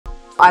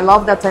I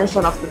love the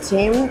attention of the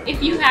team.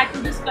 If you had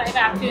to describe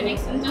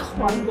Apptunix in just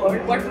one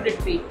word, what would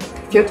it be?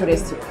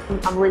 Futuristic.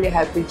 I'm really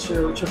happy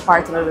to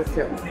partner with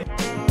you.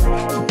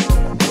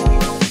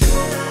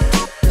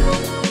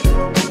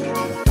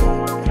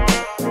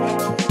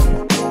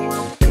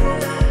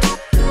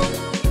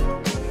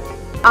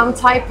 I'm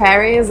Tai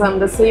Perez. I'm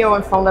the CEO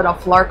and founder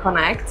of Loor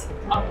Connect.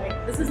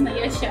 Alright, this is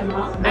Naya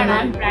Sharma and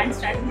I'm brand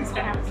strategist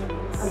at Apptunix.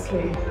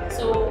 Okay.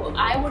 So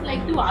I would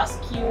like to ask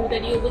you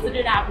that you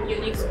visited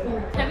Apptunix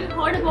booth. Have you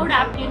heard about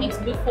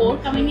Apptunix before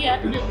coming here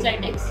to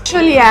Consultation?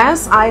 Actually,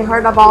 yes. I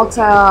heard about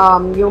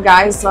you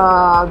guys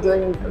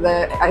doing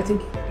I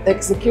think, the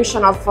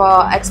execution of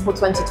Expo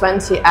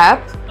 2020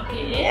 app.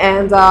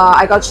 And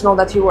I got to know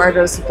that you were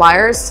the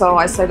suppliers, so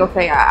I said,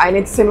 okay, I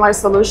need similar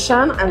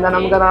solution, and then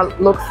I'm gonna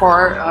look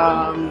for,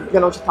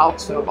 to talk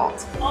to you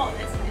about. Oh,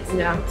 that's nice.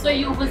 Yeah. So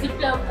you visited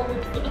the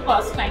booth for the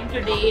first time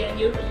today, and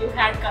you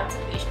had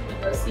consultation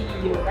with the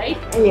CEO, right?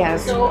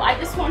 Yes. So I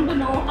just want to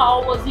know,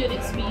 how was your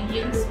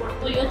experience?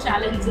 What were your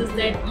challenges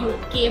that you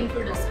came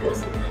to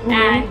discuss?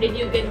 And did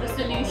you get the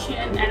solution?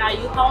 And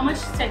how much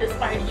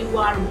satisfied you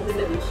are with the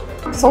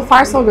solution? So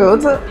far, so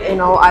good.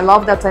 I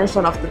love the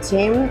attention of the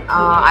team.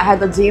 I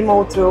had a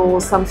demo through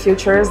some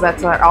features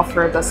that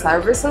offer the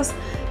services.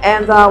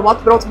 And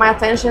what brought my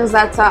attention is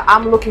that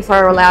I'm looking for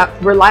a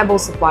reliable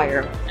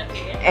supplier.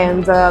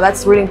 And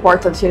that's really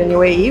important here in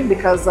UAE,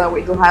 because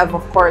we do have,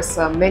 of course,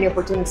 many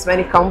opportunities,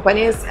 many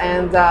companies,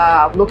 and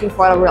looking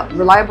for a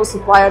reliable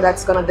supplier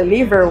that's going to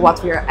deliver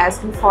what we are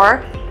asking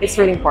for, it's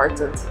really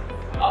important.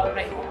 All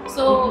right.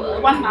 So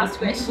one last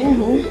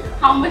question.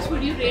 How much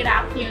would you rate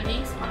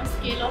Apptunix on a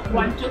scale of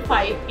 1 to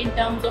 5 in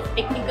terms of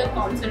technical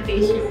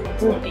consultation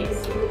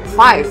expertise?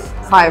 5.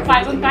 5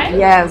 on 5?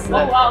 Yes. Oh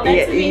wow,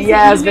 that's amazing.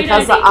 Yes,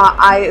 because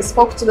I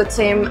spoke to the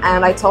team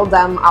and I told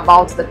them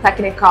about the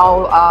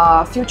technical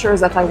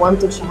features that I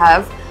wanted to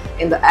have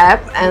in the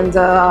app, and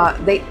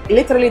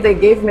they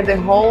gave me the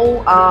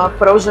whole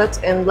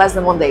project in less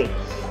than 1 day.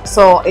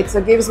 So it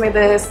gives me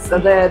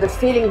the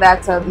feeling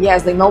that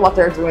yes, they know what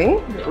they're doing,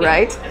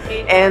 right?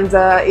 And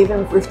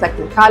even with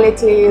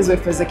technicalities,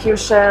 with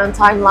execution,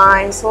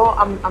 timeline. So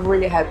I'm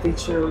really happy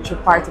to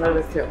partner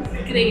with you.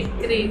 Great.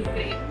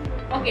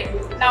 Okay,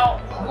 now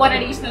one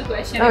additional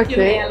question, if you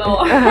Okay. may allow.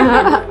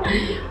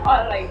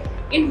 All right.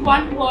 In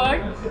one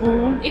word,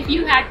 if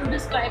you had to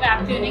describe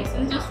Apptunix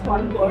in just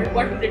one word,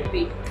 what would it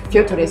be?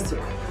 Futuristic,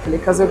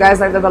 because you guys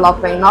are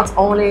developing not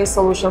only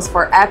solutions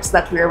for apps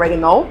that we already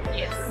know,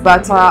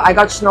 but I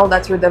got to know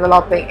that you're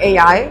developing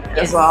AI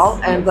as well,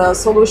 and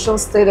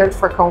solutions tailored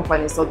for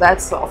companies. So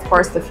that's, of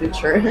course, the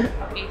future.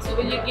 Okay, so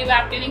will you give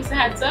Apptunix a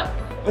heads up?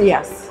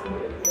 Yes.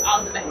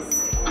 All the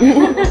best.